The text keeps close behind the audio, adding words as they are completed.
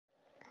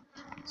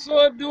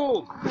So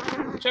do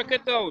check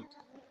it out.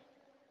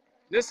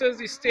 This is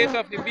the state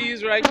of the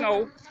bees right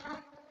now.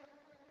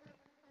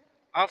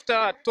 After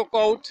I took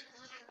out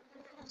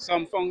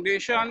some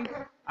foundation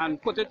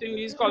and put it in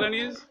these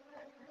colonies,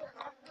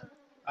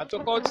 I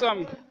took out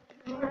some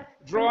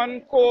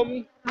drawn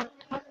comb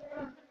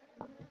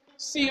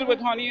sealed with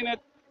honey in it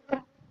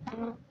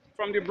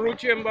from the brood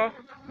chamber.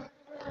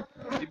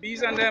 The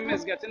bees and them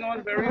is getting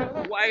on very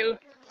wild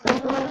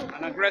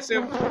and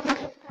aggressive,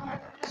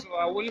 so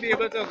I wouldn't be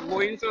able to go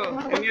into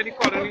any of the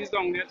colonies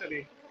down there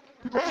today.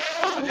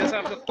 I just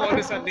have to call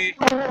this a day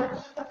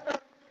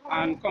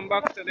and come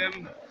back to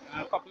them in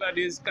a couple of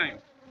days time.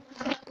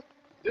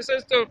 This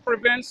is to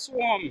prevent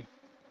swarm,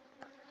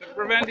 to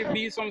prevent the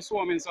bees from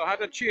swarming, so I had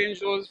to change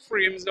those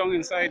frames down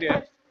inside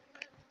there.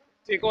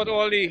 Take out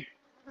all the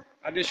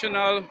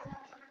additional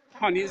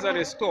honeys that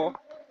they store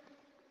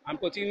and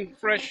put in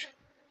fresh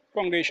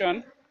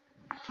foundation.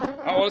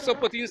 I also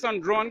put in some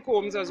drawn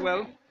combs as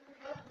well.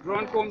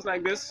 Drawn combs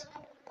like this.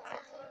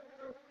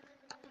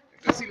 You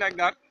can see like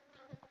that.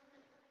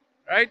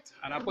 Right?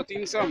 And I put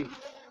in some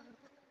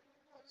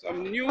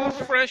new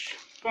fresh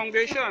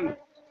foundation.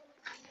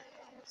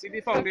 See the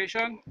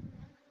foundation?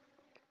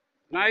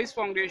 Nice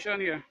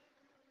foundation here.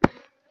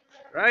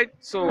 Right?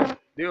 So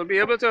they'll be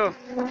able to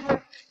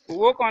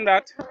work on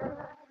that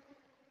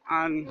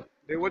and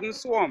they wouldn't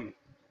swarm.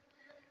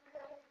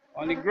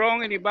 On the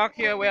ground in the back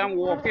here where I'm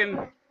walking,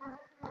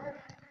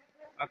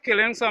 I'm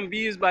killing some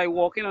bees by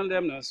walking on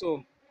them now.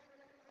 So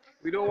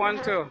we don't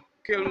want to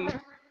kill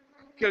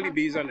the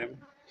bees on them.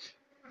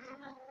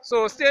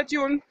 So stay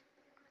tuned.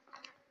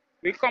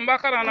 We'll come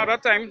back at another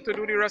time to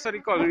do the rest of the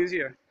colonies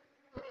here.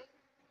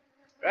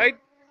 Right?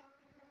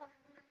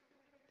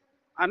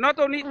 And not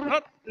only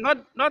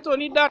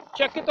that,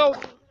 check it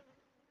out.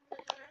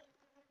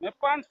 My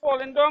pants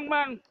falling down,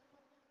 man.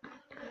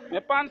 My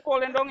pants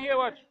falling down here,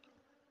 watch.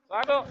 So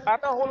I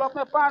have to hold up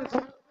my pants.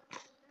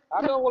 I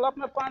have to hold up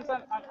my pants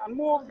and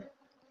move.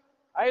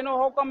 I know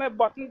how come my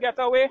button get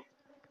away.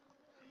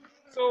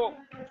 So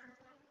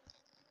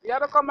you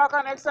have to come back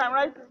next time,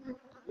 right?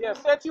 Yeah,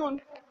 stay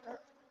tuned.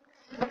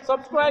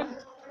 Subscribe,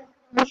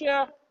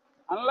 share,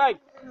 and like.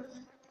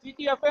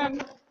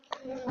 TTFN.